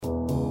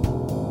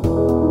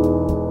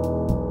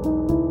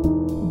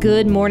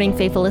Good morning,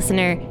 faithful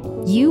listener.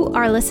 You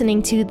are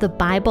listening to the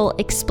Bible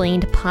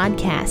Explained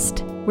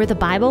podcast, where the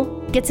Bible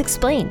gets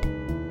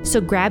explained. So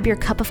grab your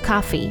cup of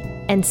coffee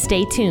and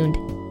stay tuned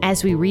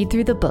as we read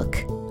through the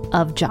book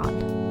of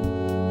John.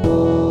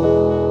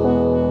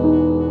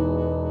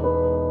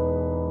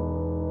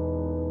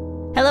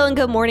 Hello and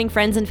good morning,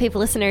 friends and faithful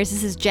listeners.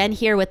 This is Jen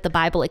here with the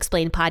Bible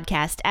Explained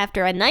podcast.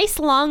 After a nice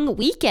long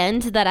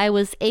weekend that I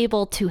was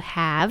able to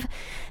have,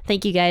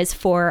 thank you guys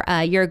for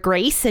your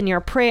grace and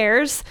your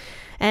prayers.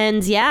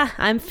 And yeah,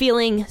 I'm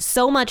feeling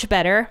so much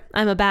better.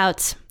 I'm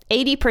about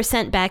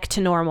 80% back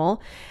to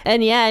normal.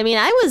 And yeah, I mean,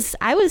 I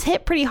was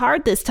hit pretty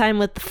hard this time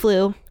with the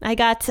flu. I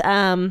got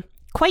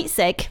quite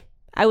sick.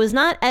 It was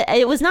not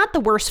the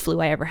worst flu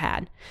I ever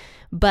had,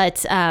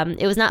 but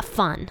it was not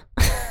fun.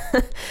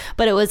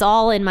 But it was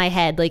all in my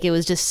head. Like, it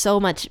was just so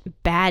much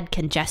bad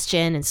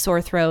congestion and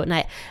sore throat.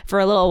 And for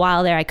a little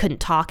while there, I couldn't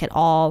talk at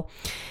all.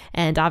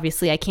 And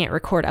obviously I can't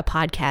record a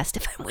podcast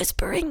if I'm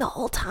whispering the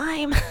whole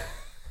time.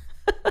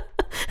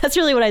 That's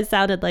really what I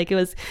sounded like. It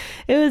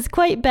was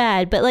quite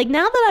bad. But like,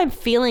 now that I'm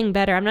feeling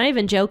better, I'm not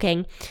even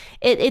joking.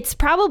 It's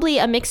probably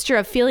a mixture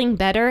of feeling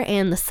better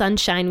and the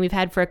sunshine we've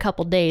had for a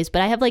couple days.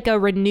 But I have like a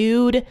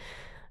renewed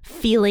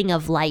feeling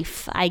of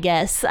life, I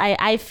guess.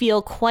 I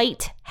feel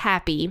quite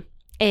happy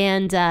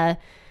and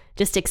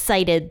just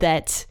excited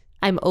that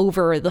I'm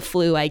over the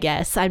flu, I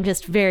guess. I'm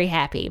just very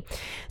happy.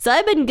 So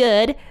I've been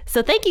good.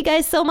 So thank you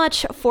guys so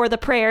much for the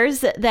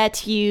prayers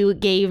that you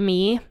gave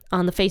me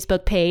on the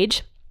Facebook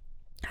page.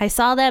 I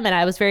saw them and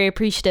I was very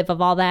appreciative of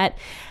all that.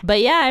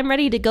 But yeah, I'm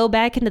ready to go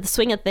back into the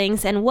swing of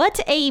things. And what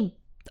a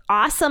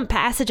awesome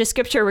passage of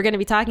scripture we're going to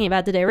be talking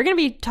about today. We're going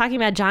to be talking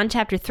about John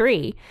chapter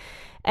 3.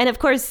 And of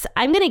course,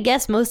 I'm going to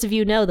guess most of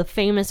you know the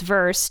famous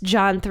verse,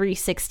 John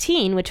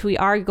 3:16, which we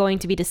are going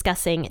to be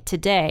discussing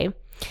today.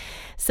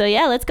 So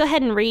yeah, let's go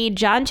ahead and read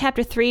John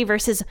chapter 3,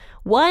 verses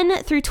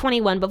 1 through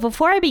 21. But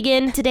before I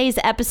begin today's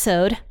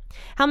episode,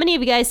 how many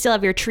of you guys still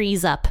have your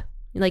trees up,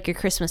 like your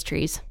Christmas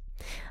trees?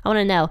 I want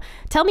to know.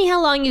 Tell me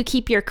how long you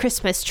keep your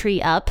Christmas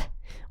tree up,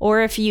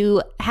 or if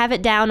you have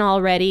it down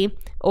already,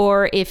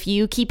 or if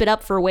you keep it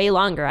up for way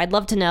longer. I'd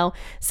love to know.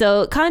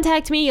 So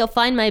contact me. You'll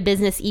find my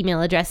business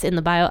email address in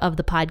the bio of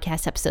the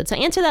podcast episode. So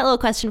answer that little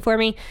question for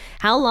me.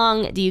 How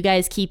long do you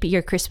guys keep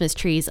your Christmas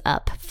trees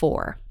up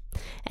for?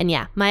 And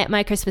yeah,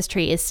 my Christmas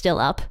tree is still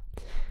up,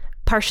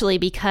 partially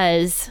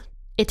because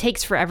it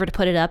takes forever to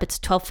put it up. It's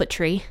a 12-foot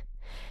tree,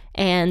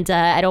 and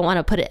I don't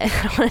want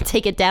to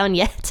take it down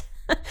yet.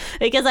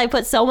 Because I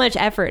put so much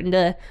effort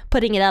into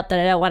putting it up that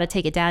I don't want to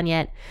take it down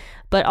yet.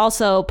 But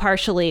also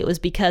partially it was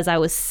because I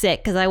was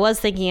sick, because I was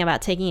thinking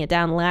about taking it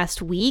down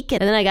last week,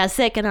 and then I got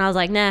sick and I was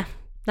like, nah,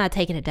 not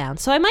taking it down.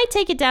 So I might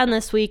take it down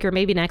this week or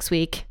maybe next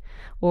week,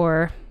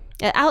 or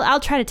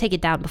I'll try to take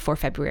it down before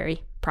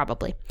February,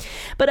 probably.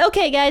 But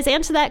okay, guys,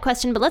 answer that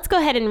question. But let's go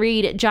ahead and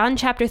read John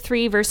chapter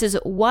 3, verses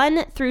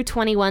 1 through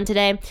 21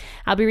 today.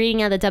 I'll be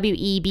reading out the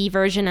WEB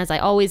version, as I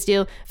always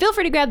do. Feel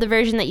free to grab the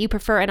version that you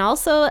prefer, and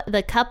also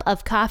the cup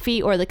of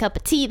coffee or the cup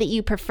of tea that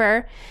you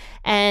prefer.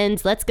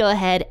 And let's go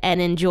ahead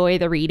and enjoy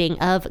the reading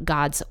of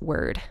God's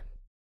word.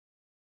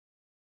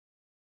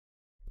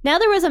 Now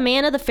there was a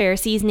man of the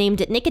Pharisees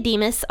named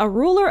Nicodemus, a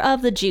ruler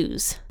of the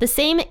Jews. The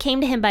same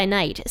came to him by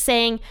night,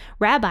 saying,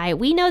 Rabbi,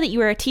 we know that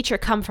you are a teacher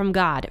come from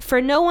God,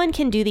 for no one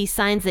can do these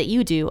signs that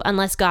you do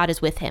unless God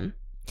is with him.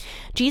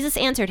 Jesus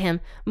answered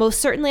him, Most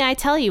certainly I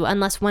tell you,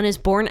 unless one is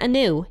born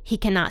anew, he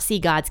cannot see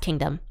God's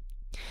kingdom.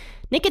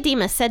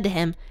 Nicodemus said to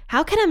him,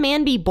 How can a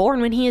man be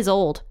born when he is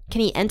old? Can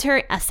he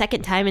enter a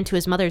second time into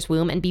his mother's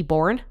womb and be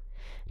born?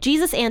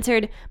 Jesus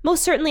answered,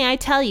 Most certainly I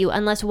tell you,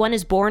 unless one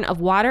is born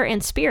of water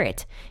and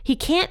spirit, he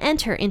can't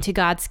enter into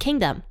God's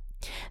kingdom.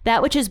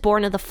 That which is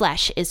born of the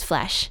flesh is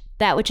flesh.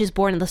 That which is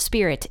born of the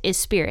spirit is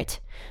spirit.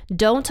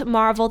 Don't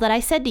marvel that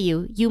I said to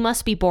you, you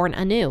must be born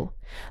anew.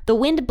 The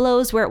wind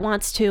blows where it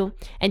wants to,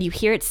 and you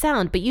hear its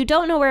sound, but you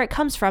don't know where it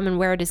comes from and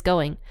where it is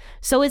going.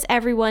 So is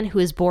everyone who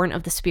is born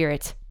of the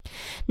Spirit.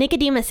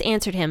 Nicodemus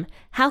answered him,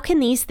 How can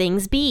these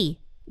things be?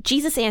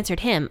 Jesus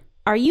answered him,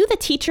 Are you the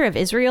teacher of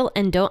Israel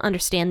and don't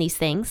understand these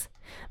things?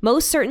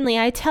 Most certainly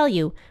I tell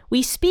you,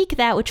 we speak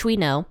that which we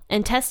know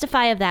and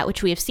testify of that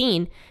which we have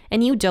seen,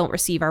 and you don't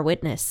receive our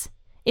witness.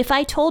 If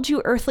I told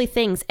you earthly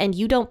things and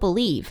you don't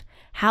believe,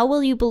 how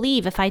will you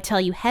believe if I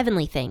tell you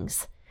heavenly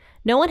things?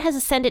 No one has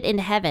ascended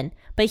into heaven,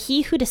 but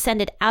he who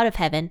descended out of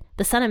heaven,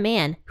 the Son of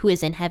Man, who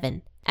is in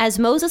heaven. As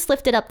Moses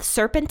lifted up the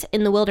serpent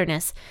in the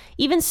wilderness,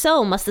 even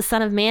so must the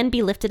Son of Man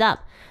be lifted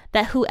up,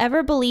 that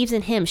whoever believes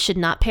in him should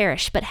not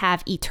perish, but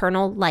have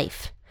eternal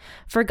life.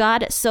 For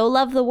God so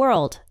loved the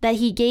world, that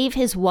he gave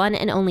his one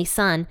and only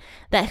Son,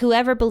 that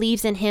whoever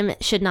believes in him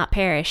should not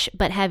perish,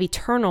 but have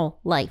eternal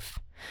life.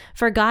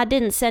 For God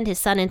didn't send his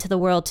Son into the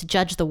world to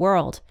judge the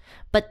world,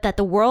 but that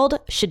the world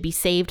should be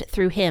saved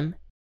through him.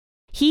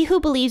 He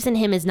who believes in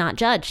him is not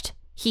judged.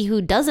 He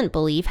who doesn't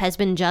believe has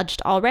been judged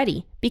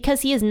already,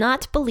 because he has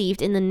not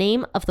believed in the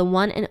name of the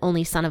one and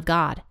only Son of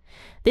God.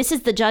 This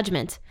is the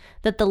judgment,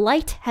 that the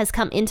light has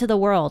come into the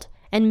world,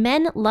 and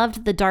men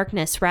loved the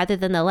darkness rather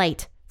than the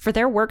light, for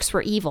their works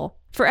were evil.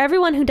 For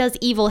everyone who does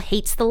evil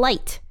hates the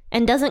light,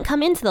 and doesn't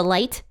come into the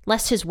light,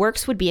 lest his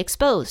works would be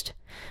exposed.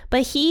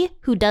 But he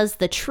who does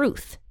the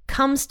truth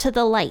comes to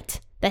the light,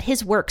 that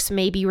his works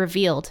may be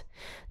revealed,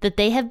 that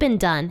they have been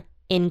done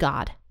in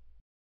God.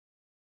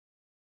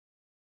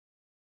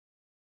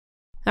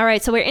 All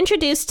right, so we're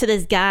introduced to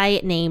this guy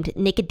named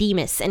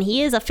Nicodemus, and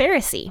he is a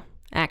Pharisee,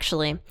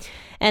 actually,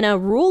 and a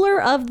ruler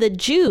of the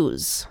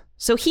Jews.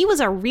 So he was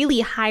a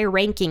really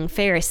high-ranking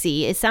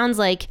Pharisee. It sounds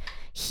like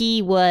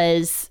he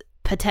was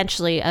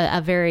potentially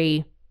a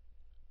very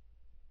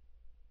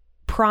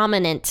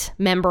prominent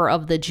member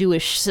of the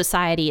Jewish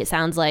society, it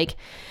sounds like.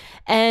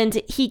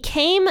 And he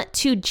came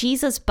to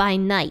Jesus by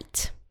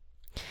night.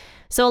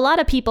 So a lot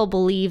of people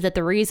believe that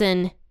the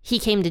reason he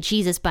came to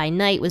Jesus by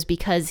night was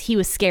because he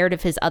was scared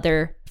of his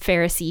other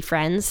Pharisee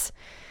friends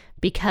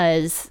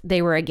because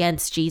they were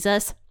against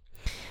Jesus.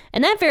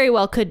 And that very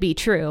well could be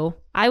true.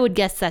 I would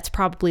guess that's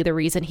probably the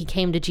reason he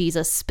came to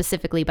Jesus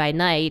specifically by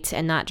night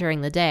and not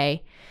during the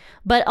day.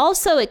 But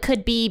also it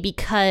could be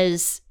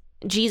because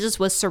Jesus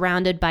was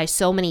surrounded by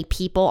so many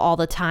people all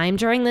the time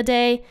during the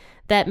day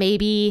that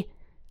maybe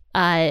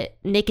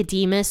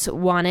Nicodemus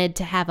wanted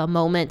to have a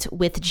moment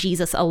with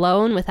Jesus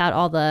alone without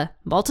all the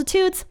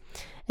multitudes.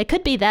 It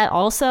could be that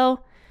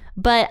also,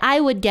 but I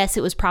would guess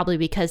it was probably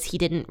because he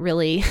didn't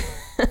really,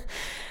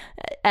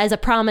 as a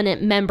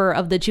prominent member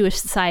of the Jewish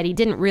society,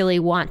 didn't really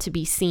want to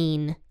be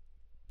seen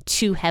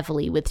too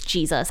heavily with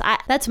Jesus.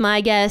 That's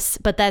my guess,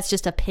 but that's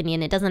just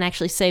opinion. It doesn't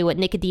actually say what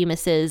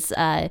Nicodemus's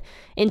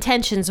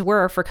intentions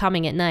were for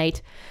coming at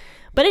night.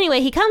 But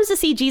anyway, he comes to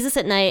see Jesus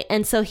at night,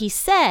 and so he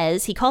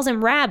calls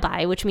him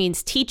rabbi, which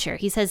means teacher.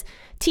 He says,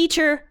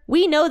 "Teacher,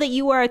 we know that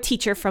you are a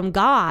teacher from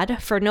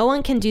God, for no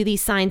one can do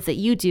these signs that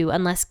you do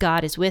unless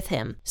God is with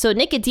him." So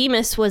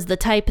Nicodemus was the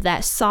type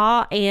that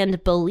saw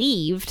and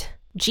believed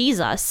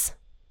Jesus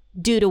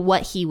due to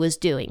what he was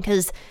doing,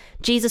 because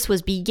Jesus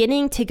was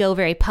beginning to go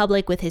very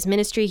public with his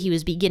ministry. He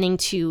was beginning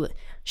to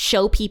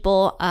show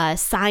people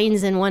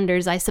signs and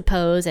wonders, I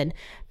suppose, and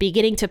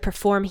beginning to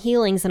perform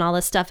healings and all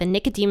this stuff. And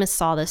Nicodemus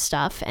saw this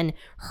stuff and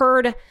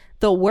heard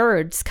the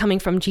words coming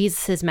from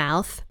Jesus's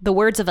mouth, the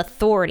words of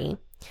authority.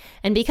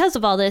 And because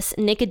of all this,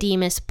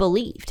 Nicodemus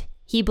believed.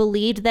 He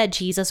believed that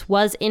Jesus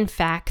was, in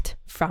fact,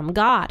 from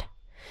God.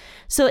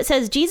 So it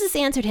says, Jesus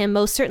answered him,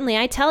 "Most certainly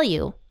I tell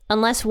you,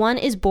 unless one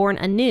is born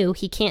anew,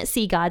 he can't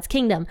see God's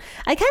kingdom."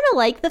 I kind of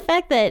like the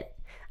fact that,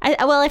 I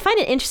find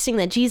it interesting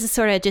that Jesus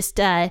sort of just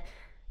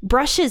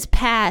brushes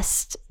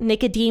past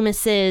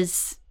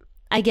Nicodemus's,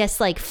 I guess,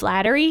 like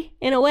flattery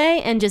in a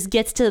way, and just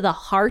gets to the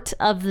heart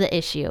of the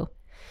issue.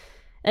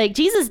 Like,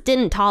 Jesus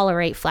didn't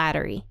tolerate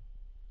flattery.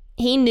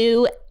 He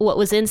knew what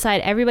was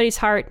inside everybody's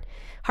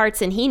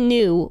hearts, and he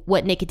knew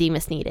what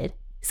Nicodemus needed.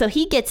 So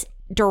he gets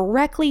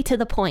directly to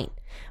the point.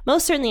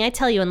 "Most certainly I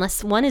tell you,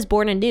 unless one is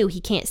born anew,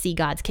 he can't see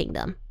God's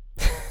kingdom."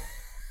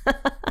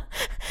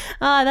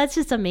 That's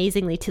just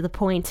amazingly to the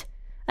point.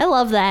 I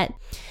love that.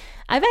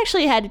 I've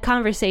actually had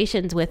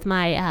conversations with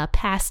my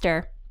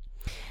pastor.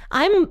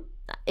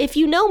 If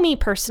you know me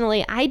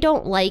personally, I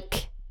don't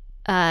like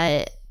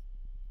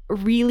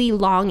really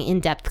long,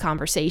 in-depth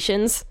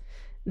conversations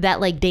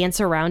that like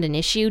dance around an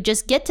issue.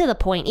 Just get to the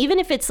point. Even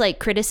if it's like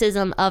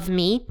criticism of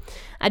me,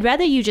 I'd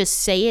rather you just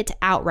say it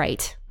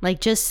outright. Like,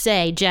 just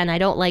say, "Jen, I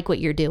don't like what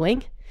you're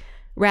doing,"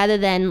 rather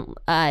than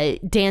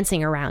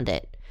dancing around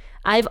it.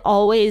 I've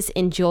always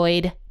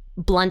enjoyed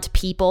blunt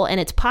people, and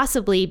it's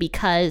possibly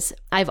because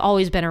I've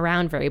always been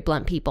around very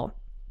blunt people.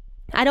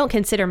 I don't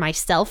consider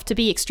myself to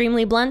be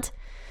extremely blunt,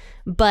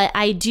 but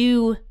I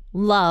do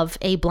love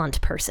a blunt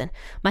person.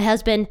 My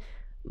husband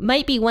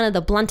might be one of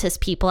the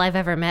bluntest people I've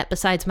ever met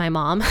besides my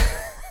mom.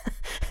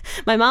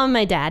 My mom and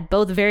my dad,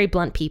 both very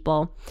blunt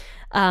people.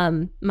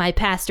 My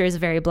pastor is a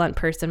very blunt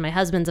person. My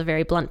husband's a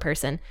very blunt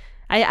person.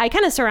 I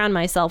kind of surround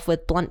myself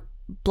with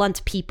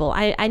blunt people.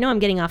 I know I'm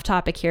getting off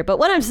topic here, but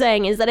what I'm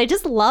saying is that I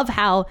just love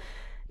how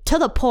to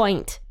the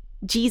point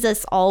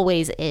Jesus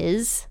always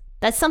is.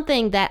 That's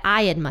something that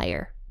I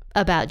admire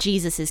about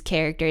Jesus's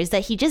character, is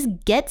that he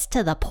just gets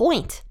to the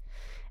point.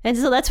 And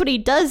so that's what he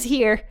does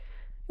here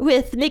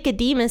with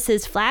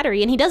Nicodemus's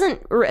flattery. And he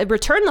doesn't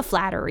return the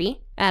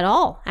flattery at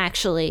all,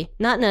 actually.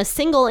 Not in a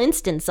single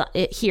instance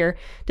here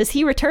does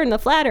he return the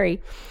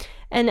flattery.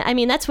 And I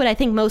mean, that's what I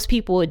think most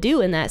people would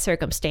do in that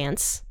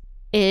circumstance,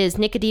 is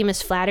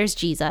Nicodemus flatters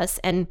Jesus.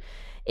 And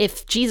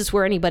if Jesus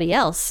were anybody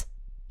else,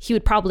 he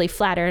would probably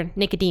flatter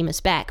Nicodemus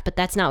back, but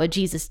that's not what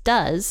Jesus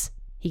does.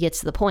 He gets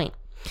to the point.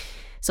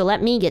 So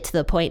let me get to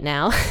the point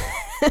now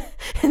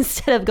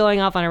instead of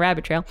going off on a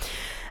rabbit trail.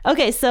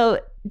 Okay, so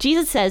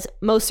Jesus says,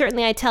 "Most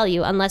certainly I tell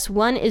you, unless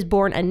one is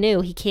born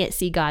anew, he can't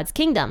see God's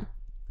kingdom."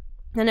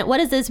 And what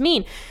does this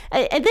mean?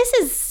 This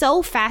is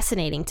so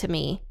fascinating to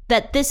me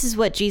that this is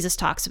what Jesus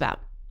talks about.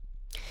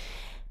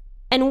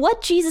 And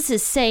what Jesus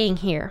is saying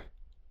here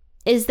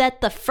is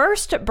that the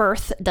first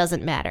birth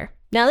doesn't matter.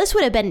 Now, this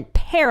would have been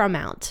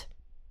paramount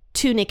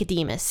to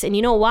Nicodemus. And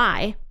you know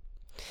why?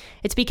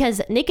 It's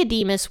because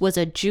Nicodemus was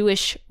a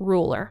Jewish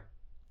ruler.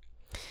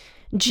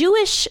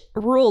 Jewish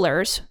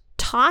rulers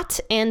taught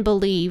and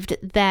believed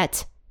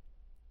that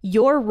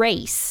your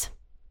race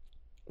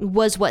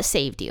was what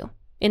saved you.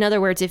 In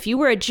other words, if you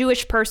were a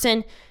Jewish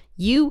person,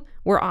 you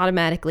were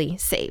automatically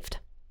saved.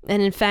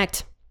 And in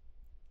fact,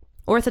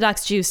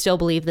 Orthodox Jews still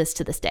believe this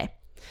to this day.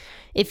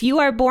 If you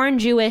are born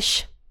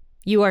Jewish,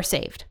 you are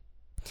saved.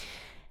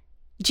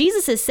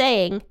 Jesus is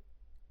saying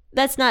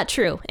that's not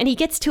true. And he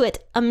gets to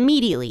it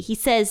immediately. He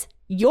says,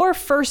 your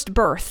first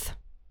birth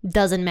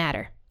doesn't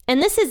matter.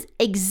 And this is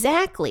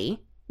exactly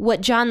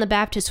what John the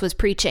Baptist was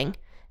preaching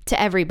to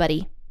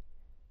everybody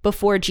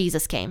before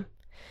Jesus came.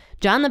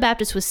 John the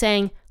Baptist was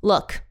saying,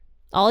 look,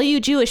 all you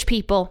Jewish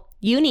people,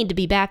 you need to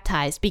be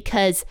baptized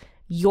because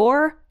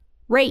your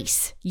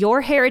race,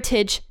 your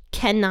heritage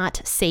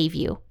cannot save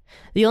you.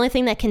 The only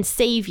thing that can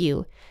save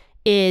you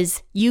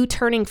is you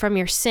turning from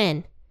your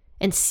sin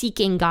and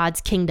seeking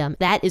God's kingdom.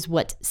 That is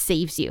what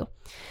saves you.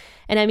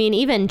 And I mean,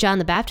 even John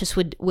the Baptist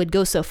would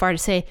go so far to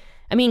say,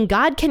 I mean,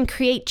 God can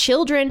create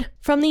children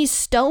from these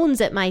stones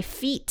at my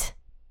feet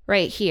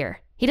right here.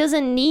 He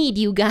doesn't need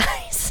you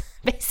guys,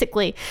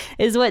 basically,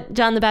 is what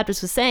John the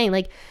Baptist was saying.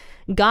 Like,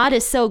 God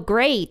is so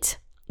great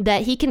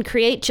that he can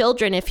create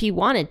children if he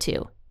wanted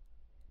to.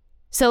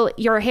 So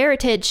your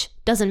heritage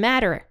doesn't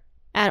matter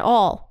at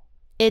all.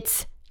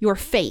 It's your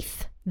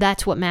faith.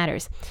 That's what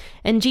matters.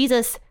 And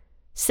Jesus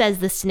says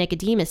this to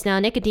Nicodemus. Now,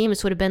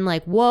 Nicodemus would have been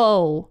like,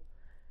 whoa,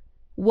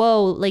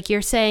 like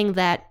you're saying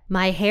that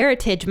my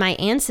heritage, my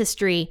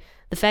ancestry,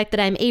 the fact that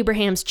I'm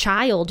Abraham's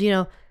child,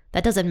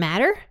 that doesn't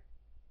matter?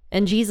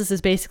 And Jesus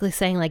is basically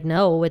saying like,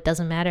 no, it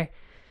doesn't matter.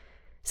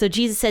 So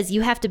Jesus says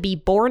you have to be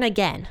born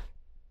again.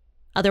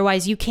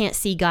 Otherwise, you can't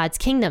see God's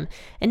kingdom.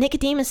 And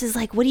Nicodemus is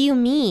like, what do you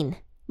mean?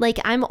 Like,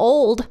 I'm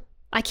old.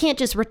 I can't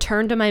just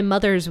return to my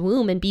mother's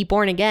womb and be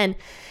born again.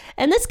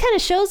 And this kind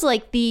of shows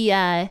like the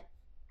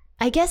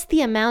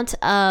amount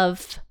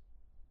of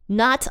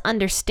not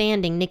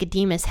understanding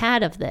Nicodemus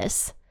had of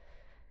this.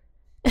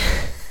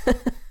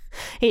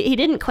 He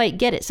didn't quite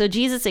get it. So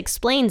Jesus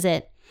explains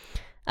it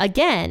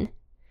again.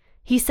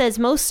 He says,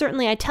 most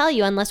certainly I tell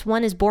you, unless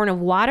one is born of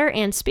water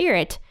and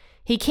spirit,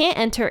 he can't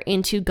enter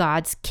into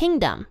God's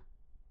kingdom.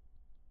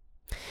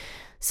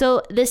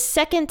 So this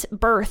second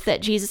birth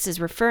that Jesus is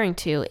referring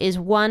to is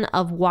one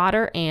of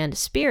water and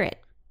spirit.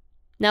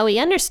 Now we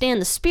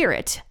understand the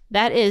Spirit.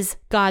 That is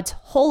God's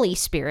Holy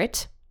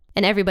Spirit.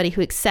 And everybody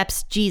who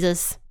accepts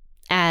Jesus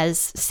as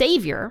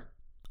Savior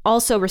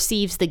also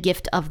receives the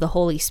gift of the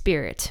Holy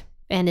Spirit.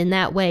 And in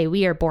that way,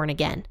 we are born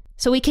again.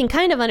 So we can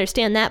kind of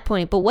understand that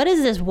point. But what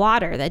is this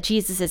water that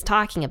Jesus is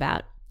talking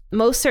about?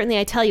 Most certainly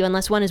I tell you,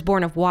 unless one is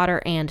born of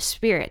water and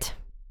spirit.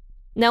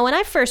 Now, when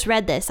I first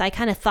read this, I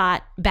kind of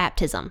thought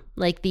baptism,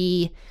 like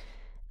the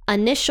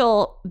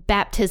initial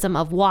baptism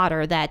of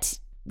water that,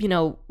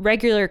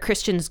 regular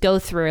Christians go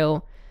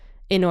through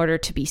in order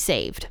to be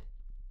saved.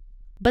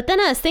 But then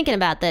I was thinking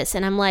about this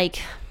and I'm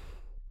like,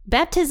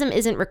 baptism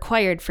isn't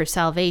required for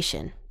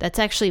salvation. That's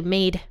actually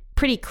made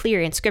pretty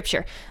clear in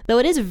Scripture, though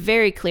it is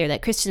very clear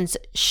that Christians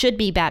should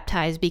be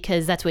baptized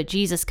because that's what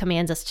Jesus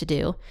commands us to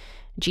do.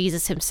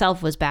 Jesus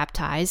himself was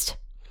baptized,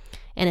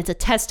 and it's a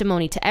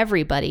testimony to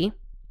everybody.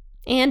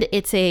 And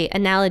it's an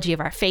analogy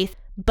of our faith.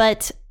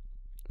 But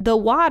the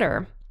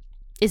water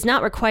is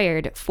not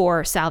required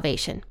for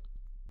salvation.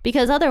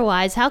 Because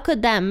otherwise, how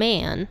could that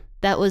man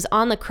that was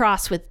on the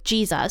cross with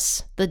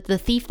Jesus, the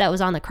thief that was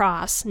on the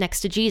cross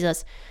next to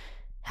Jesus,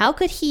 how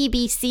could he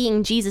be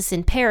seeing Jesus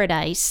in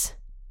paradise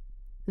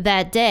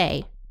that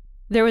day?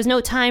 There was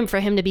no time for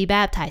him to be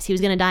baptized. He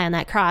was going to die on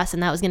that cross,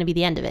 and that was going to be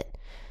the end of it.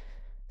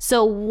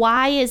 So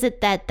why is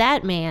it that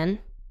that man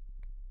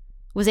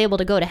was able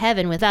to go to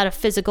heaven without a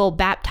physical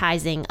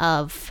baptizing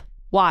of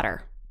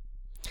water?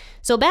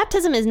 So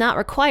baptism is not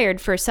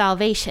required for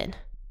salvation,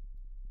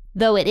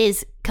 though it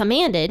is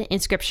commanded in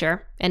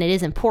Scripture, and it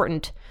is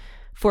important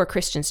for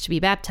Christians to be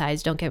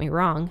baptized, don't get me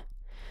wrong.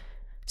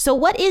 So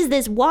what is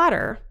this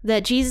water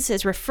that Jesus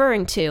is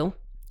referring to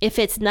if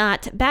it's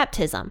not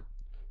baptism?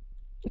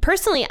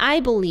 Personally, I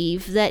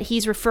believe that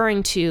he's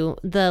referring to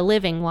the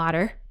living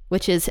water,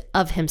 which is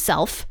of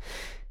himself.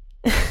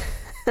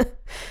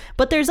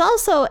 But there's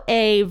also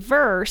a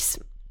verse,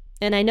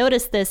 and I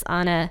noticed this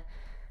on a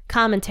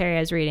commentary I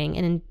was reading,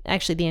 and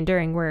actually the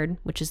Enduring Word,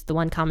 which is the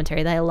one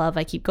commentary that I love,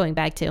 I keep going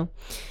back to.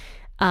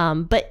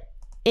 But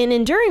in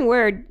Enduring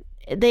Word,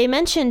 they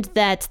mentioned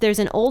that there's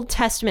an Old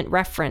Testament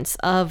reference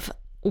of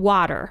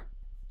water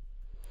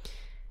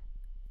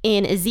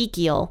in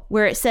Ezekiel,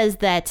 where it says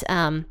that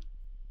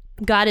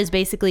God is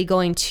basically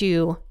going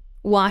to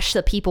wash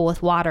the people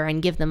with water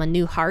and give them a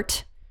new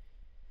heart.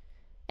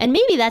 And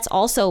maybe that's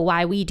also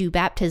why we do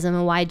baptism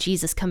and why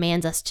Jesus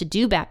commands us to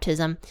do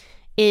baptism,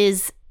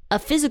 is a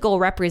physical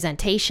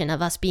representation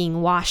of us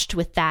being washed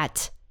with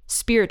that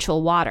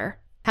spiritual water.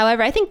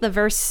 However, I think the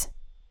verse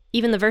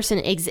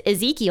in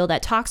Ezekiel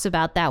that talks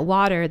about that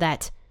water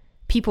that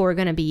people are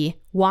going to be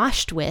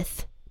washed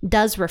with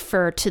does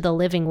refer to the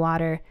living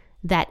water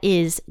that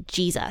is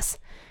Jesus.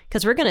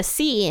 Because we're going to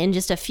see in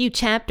just a few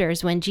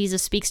chapters when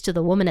Jesus speaks to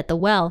the woman at the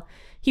well,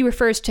 he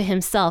refers to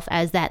himself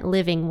as that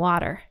living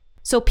water.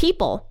 So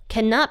people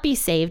cannot be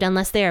saved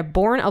unless they are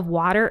born of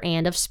water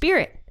and of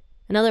spirit.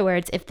 In other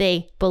words, if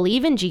they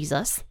believe in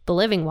Jesus, the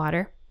living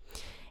water,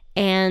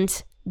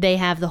 and they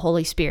have the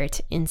Holy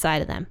Spirit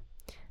inside of them,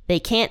 they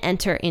can't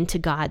enter into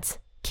God's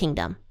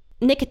kingdom.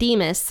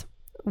 Nicodemus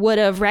would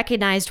have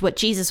recognized what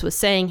Jesus was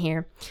saying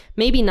here.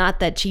 Maybe not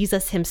that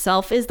Jesus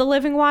himself is the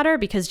living water,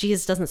 because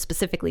Jesus doesn't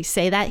specifically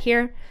say that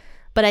here,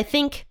 but I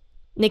think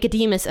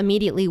Nicodemus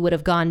immediately would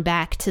have gone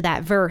back to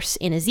that verse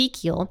in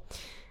Ezekiel,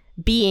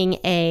 being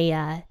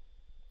a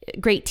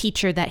great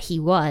teacher that he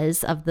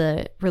was of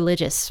the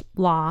religious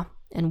law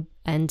and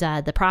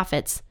the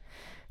prophets.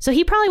 So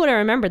he probably would have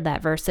remembered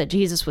that verse that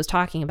Jesus was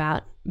talking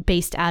about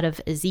based out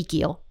of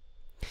Ezekiel.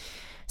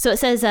 So it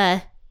says,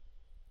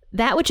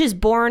 that which is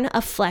born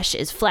of flesh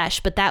is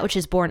flesh, but that which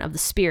is born of the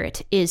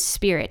Spirit is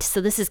spirit.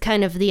 So this is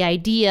kind of the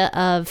idea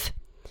of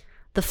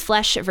the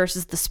flesh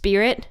versus the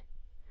spirit.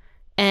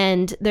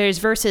 And there's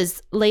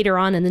verses later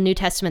on in the New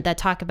Testament that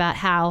talk about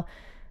how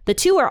the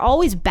two are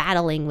always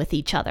battling with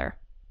each other.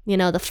 You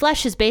know, the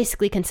flesh is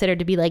basically considered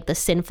to be like the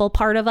sinful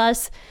part of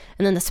us,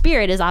 and then the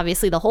spirit is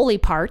obviously the holy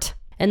part.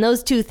 And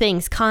those two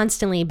things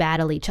constantly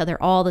battle each other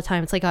all the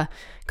time. It's like a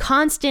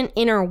constant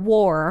inner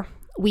war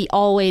we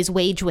always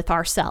wage with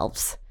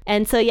ourselves.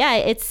 And so, yeah,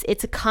 it's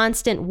a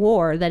constant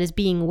war that is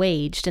being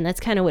waged. And that's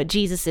kind of what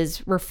Jesus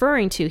is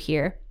referring to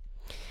here.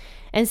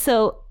 And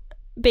so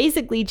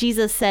basically,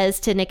 Jesus says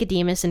to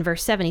Nicodemus in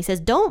verse 7, he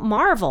says, don't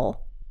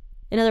marvel.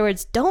 In other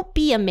words, don't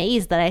be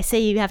amazed that I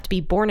say you have to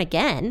be born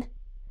again.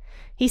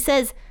 He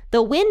says,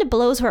 the wind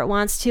blows where it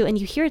wants to, and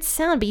you hear its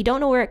sound, but you don't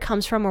know where it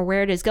comes from or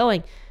where it is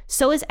going.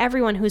 So is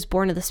everyone who is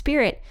born of the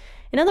Spirit.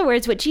 In other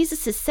words, what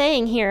Jesus is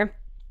saying here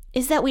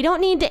is that we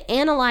don't need to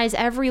analyze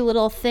every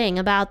little thing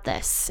about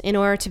this in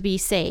order to be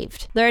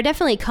saved. There are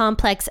definitely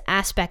complex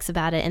aspects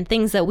about it and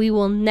things that we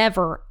will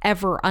never,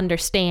 ever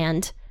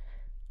understand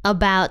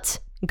about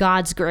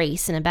God's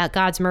grace and about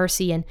God's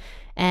mercy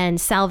and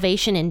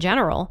salvation in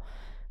general.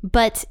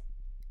 But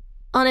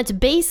on its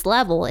base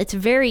level, it's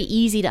very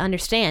easy to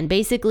understand.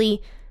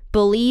 Basically,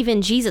 believe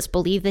in Jesus,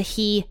 believe that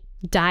he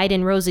died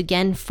and rose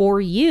again for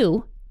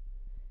you,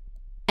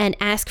 and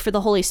ask for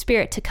the Holy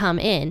Spirit to come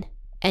in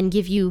and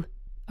give you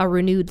a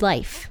renewed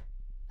life,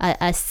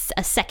 a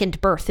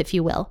second birth, if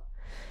you will.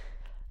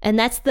 And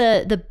that's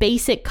the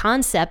basic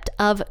concept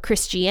of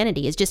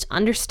Christianity, is just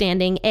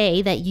understanding,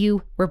 A, that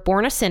you were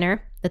born a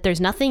sinner, that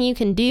there's nothing you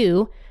can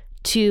do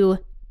to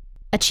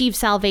achieve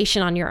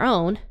salvation on your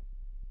own,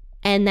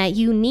 and that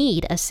you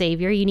need a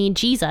savior. You need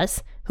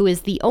Jesus, who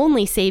is the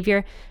only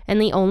savior and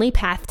the only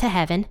path to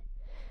heaven.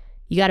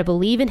 You got to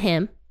believe in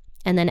him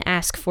and then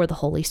ask for the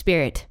Holy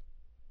Spirit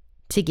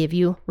to give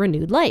you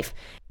renewed life.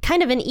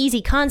 Kind of an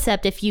easy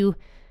concept if you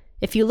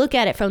look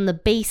at it from the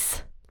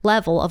base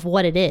level of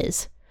what it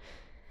is.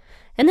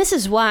 And this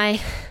is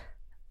why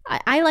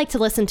I like to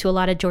listen to a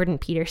lot of Jordan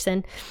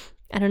Peterson.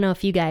 I don't know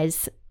if you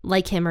guys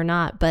like him or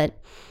not, but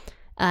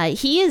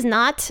he is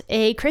not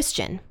a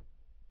Christian,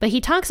 but he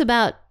talks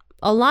about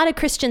a lot of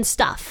Christian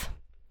stuff.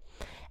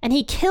 And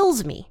he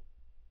kills me.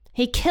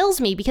 He kills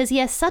me because he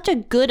has such a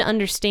good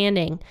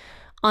understanding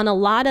on a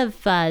lot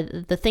of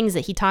the things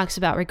that he talks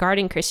about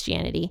regarding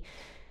Christianity.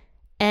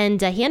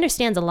 And he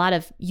understands a lot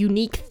of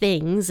unique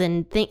things,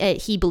 and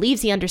he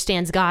believes he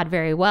understands God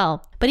very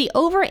well. But he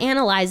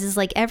overanalyzes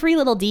like every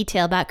little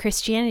detail about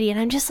Christianity. And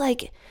I'm just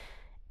like,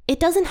 it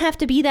doesn't have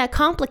to be that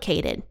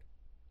complicated.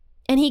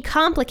 And he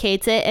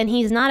complicates it, and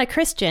he's not a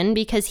Christian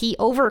because he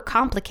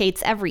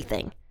overcomplicates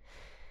everything.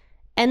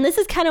 And this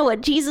is kind of what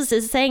Jesus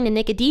is saying to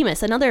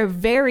Nicodemus, another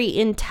very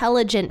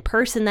intelligent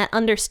person that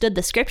understood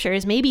the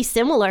scriptures, maybe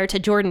similar to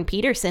Jordan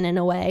Peterson in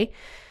a way.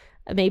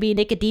 Maybe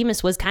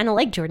Nicodemus was kind of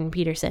like Jordan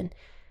Peterson.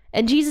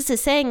 And Jesus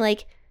is saying,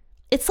 like,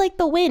 it's like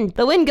the wind.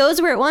 The wind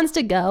goes where it wants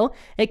to go.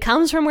 It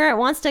comes from where it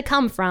wants to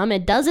come from.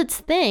 It does its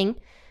thing.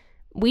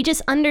 We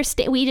just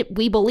understand.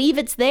 We believe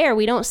it's there.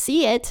 We don't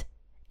see it.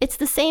 It's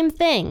the same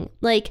thing.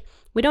 Like,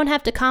 we don't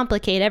have to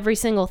complicate every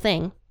single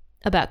thing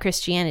about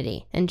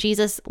Christianity. And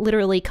Jesus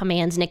literally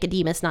commands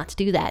Nicodemus not to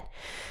do that.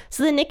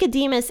 So then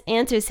Nicodemus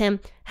answers him,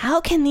 how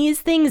can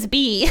these things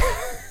be?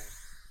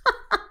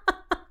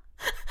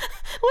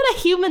 What a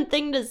human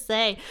thing to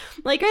say.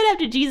 Like right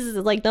after Jesus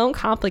is like, don't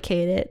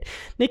complicate it,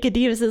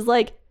 Nicodemus is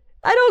like,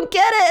 I don't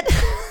get it.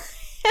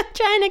 I'm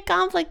trying to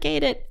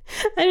complicate it.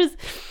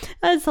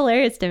 That's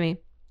hilarious to me.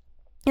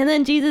 And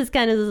then Jesus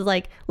kind of is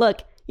like,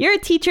 look, you're a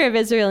teacher of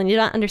Israel and you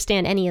don't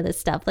understand any of this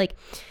stuff. Like,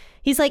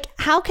 he's like,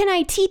 how can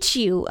I teach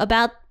you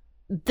about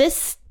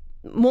this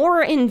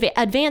more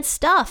advanced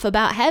stuff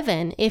about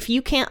heaven if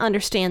you can't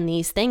understand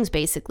these things,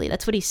 basically?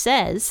 That's what he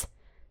says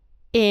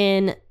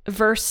in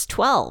verse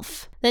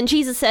 12. Then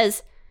Jesus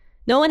says,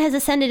 no one has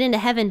ascended into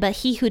heaven but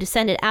he who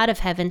descended out of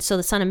heaven, so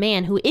the Son of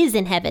Man who is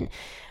in heaven.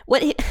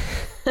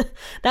 That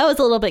was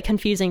a little bit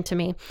confusing to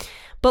me.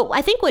 But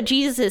I think what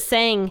Jesus is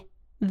saying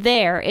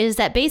there is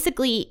that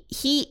basically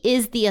he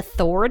is the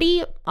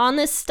authority on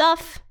this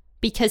stuff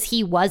because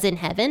he was in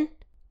heaven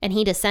and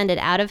he descended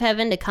out of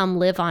heaven to come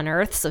live on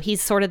earth. So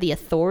he's sort of the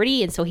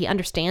authority, and so he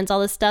understands all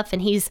this stuff.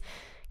 And he's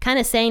kind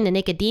of saying to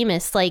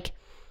Nicodemus, like,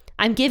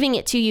 I'm giving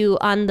it to you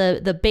on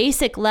the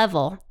basic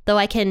level, though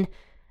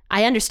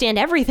I understand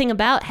everything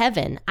about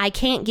heaven. I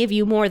can't give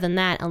you more than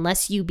that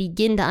unless you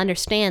begin to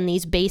understand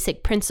these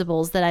basic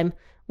principles that I'm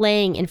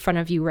laying in front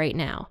of you right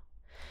now.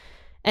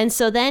 And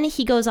so then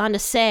he goes on to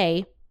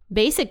say,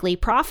 basically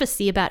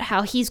prophecy about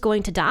how he's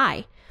going to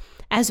die.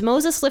 As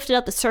Moses lifted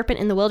up the serpent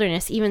in the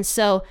wilderness, even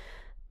so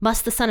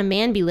must the Son of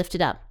Man be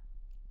lifted up,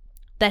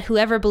 that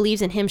whoever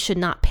believes in him should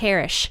not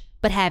perish,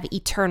 but have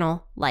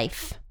eternal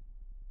life.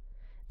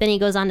 Then he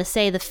goes on to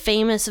say the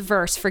famous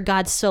verse, for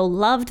God so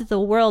loved the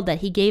world that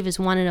he gave his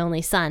one and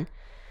only Son,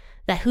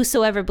 that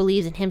whosoever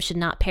believes in him should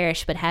not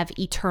perish, but have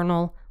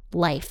eternal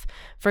life.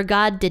 For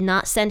God did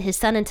not send his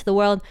Son into the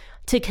world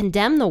to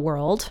condemn the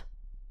world,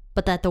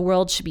 but that the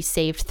world should be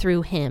saved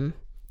through him.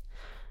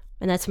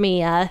 And that's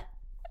me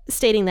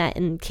stating that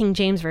in King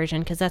James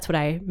Version, because that's what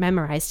I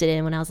memorized it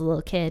in when I was a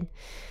little kid.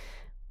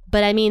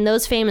 But I mean,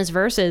 those famous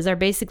verses are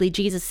basically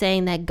Jesus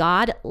saying that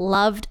God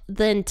loved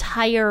the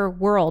entire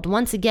world.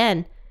 Once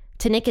again,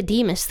 to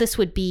Nicodemus, this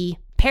would be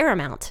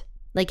paramount,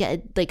 like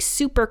a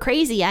super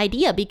crazy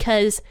idea,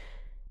 because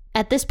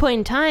at this point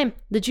in time,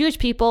 the Jewish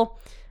people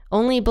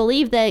only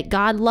believed that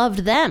God loved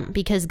them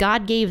because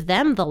God gave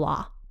them the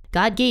law.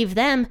 God gave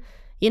them,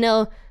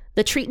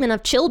 the treatment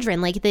of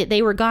children, like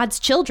they were God's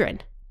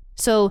children.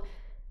 So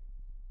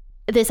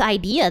this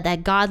idea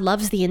that God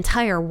loves the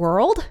entire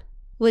world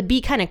would be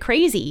kind of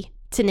crazy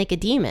to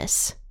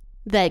Nicodemus,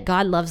 that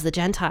God loves the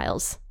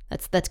Gentiles.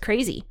 That's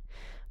crazy.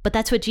 But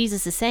that's what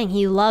Jesus is saying.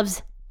 He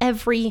loves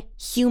every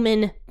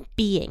human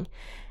being,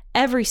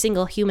 every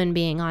single human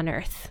being on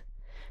earth,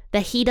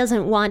 that he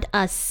doesn't want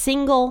a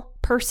single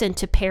person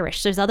to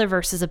perish. There's other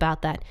verses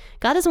about that.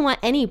 God doesn't want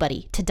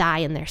anybody to die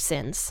in their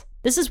sins.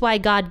 This is why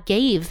God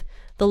gave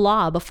the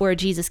law before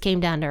Jesus came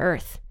down to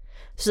earth,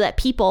 so that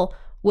people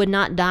would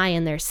not die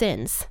in their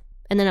sins.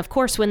 And then, of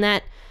course,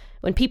 when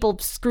people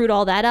screwed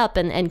all that up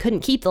and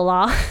couldn't keep the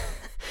law,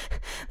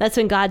 that's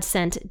when God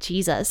sent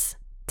Jesus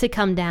to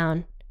come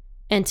down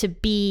and to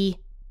be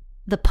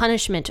the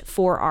punishment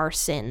for our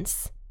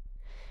sins.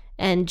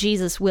 And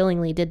Jesus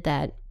willingly did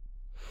that.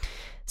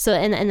 So,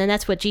 and then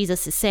that's what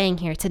Jesus is saying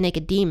here to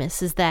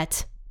Nicodemus, is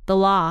that the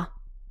law,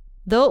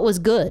 though it was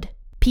good,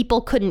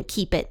 people couldn't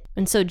keep it.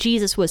 And so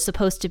Jesus was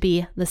supposed to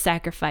be the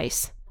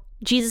sacrifice.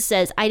 Jesus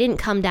says, I didn't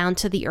come down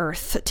to the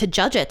earth to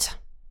judge it,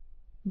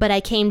 but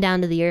I came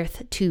down to the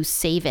earth to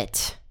save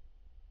it.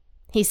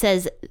 He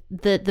says,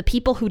 the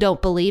people who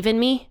don't believe in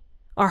me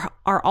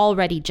are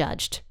already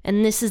judged.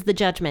 And this is the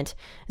judgment,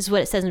 is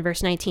what it says in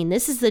verse 19.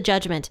 This is the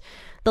judgment.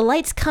 The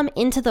lights come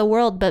into the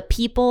world, but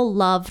people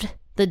loved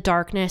the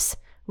darkness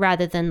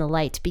rather than the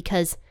light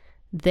because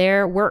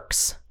their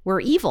works were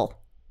evil.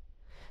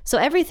 So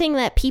everything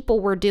that people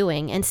were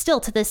doing, and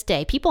still to this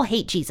day, people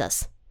hate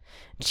Jesus.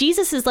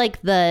 Jesus is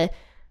like the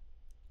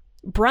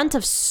brunt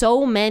of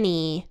so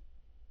many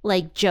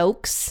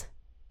jokes.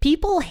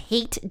 People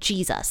hate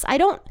Jesus. I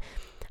don't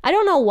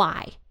know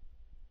why.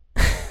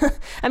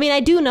 I mean,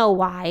 I do know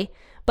why,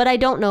 but I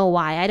don't know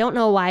why. I don't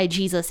know why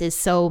Jesus is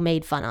so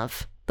made fun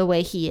of the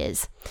way he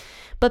is.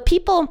 But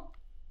people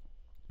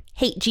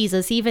hate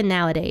Jesus even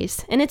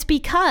nowadays. And it's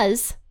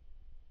because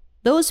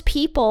those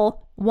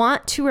people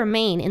want to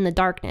remain in the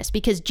darkness,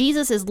 because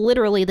Jesus is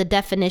literally the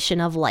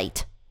definition of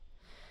light.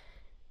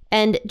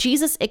 And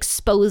Jesus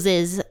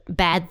exposes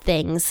bad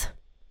things.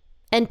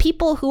 And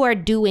people who are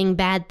doing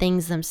bad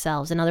things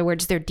themselves, in other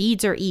words, their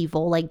deeds are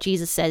evil, like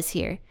Jesus says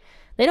here,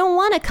 they don't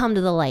want to come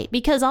to the light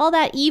because all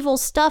that evil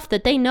stuff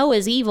that they know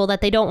is evil,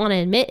 that they don't want to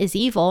admit is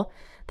evil,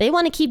 they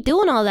want to keep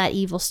doing all that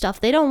evil stuff.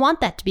 They don't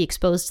want that to be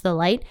exposed to the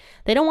light.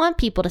 They don't want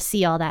people to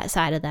see all that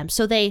side of them.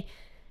 So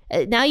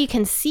now you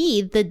can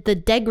see the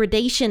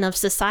degradation of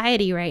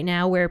society right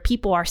now, where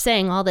people are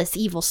saying all this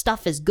evil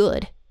stuff is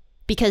good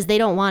because they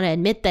don't want to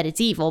admit that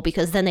it's evil,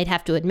 because then they'd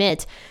have to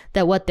admit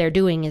that what they're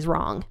doing is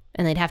wrong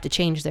and they'd have to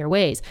change their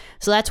ways.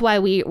 So that's why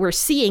we're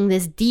seeing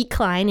this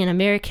decline in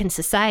American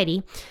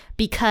society,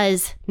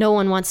 because no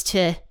one wants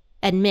to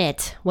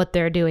admit what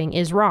they're doing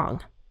is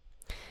wrong.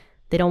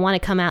 They don't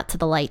want to come out to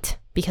the light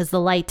because the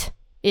light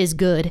is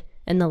good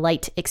and the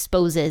light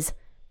exposes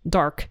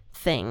dark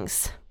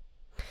things.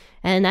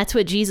 And that's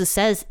what Jesus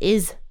says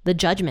is the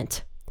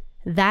judgment.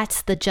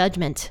 That's the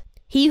judgment.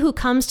 He who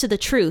comes to the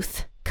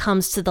truth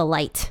comes to the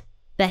light,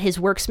 that his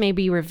works may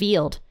be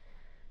revealed,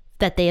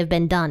 that they have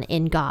been done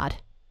in God.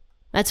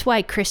 That's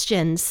why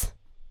Christians,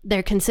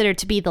 they're considered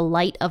to be the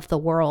light of the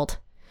world,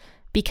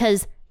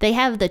 because they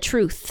have the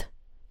truth.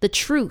 The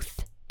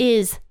truth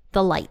is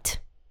the light.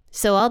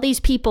 So all these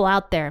people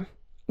out there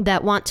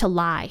that want to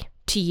lie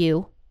to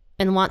you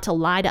and want to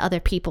lie to other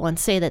people and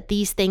say that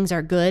these things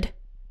are good,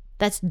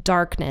 that's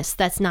darkness.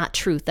 That's not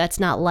truth. That's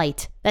not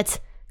light. That's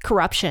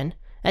corruption.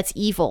 That's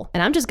evil.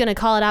 And I'm just going to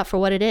call it out for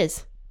what it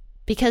is.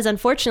 Because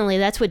unfortunately,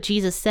 that's what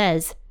Jesus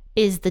says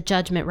is the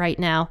judgment right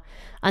now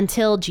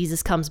until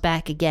Jesus comes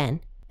back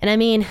again. And I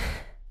mean,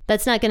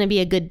 that's not going to be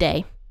a good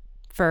day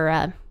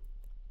for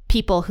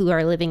people who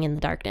are living in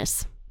the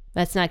darkness.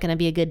 That's not going to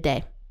be a good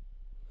day.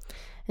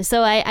 And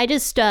so I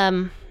guess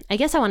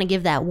I want to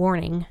give that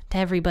warning to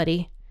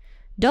everybody.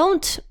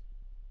 don't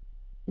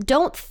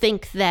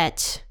think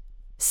that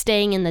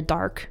staying in the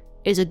dark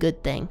is a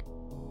good thing,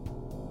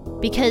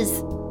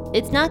 because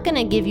it's not going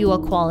to give you a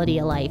quality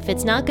of life.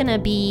 It's not going to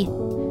be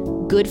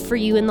good for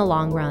you in the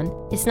long run.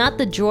 It's not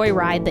the joy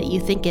ride that you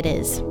think it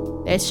is.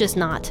 It's just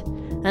not.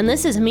 And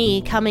this is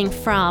me coming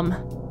from,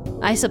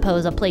 I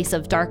suppose, a place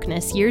of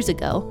darkness years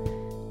ago.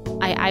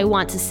 I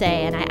want to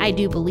say, and I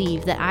do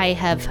believe that I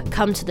have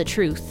come to the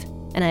truth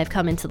and I have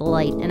come into the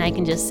light. And I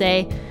can just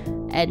say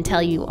and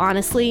tell you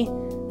honestly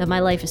that my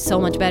life is so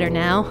much better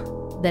now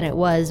than it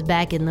was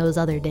back in those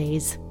other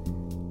days.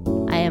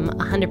 I am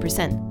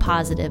 100%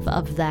 positive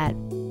of that.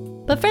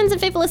 But friends and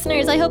faithful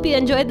listeners, I hope you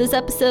enjoyed this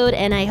episode,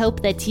 and I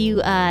hope that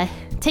you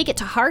take it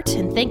to heart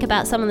and think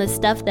about some of the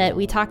stuff that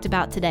we talked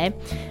about today.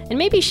 And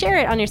maybe share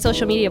it on your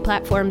social media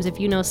platforms if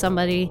you know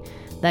somebody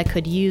that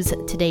could use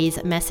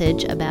today's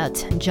message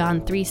about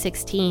John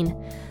 3:16.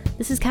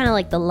 This is kind of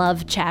like the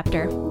love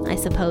chapter, I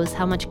suppose,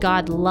 how much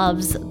God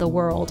loves the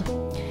world.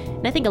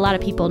 And I think a lot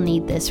of people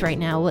need this right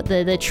now,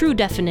 the true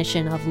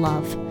definition of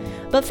love.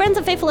 But friends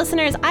and faithful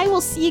listeners, I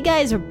will see you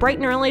guys bright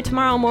and early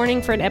tomorrow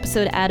morning for an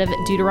episode out of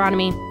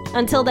Deuteronomy.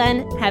 Until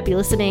then, happy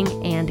listening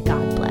and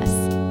God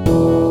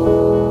bless.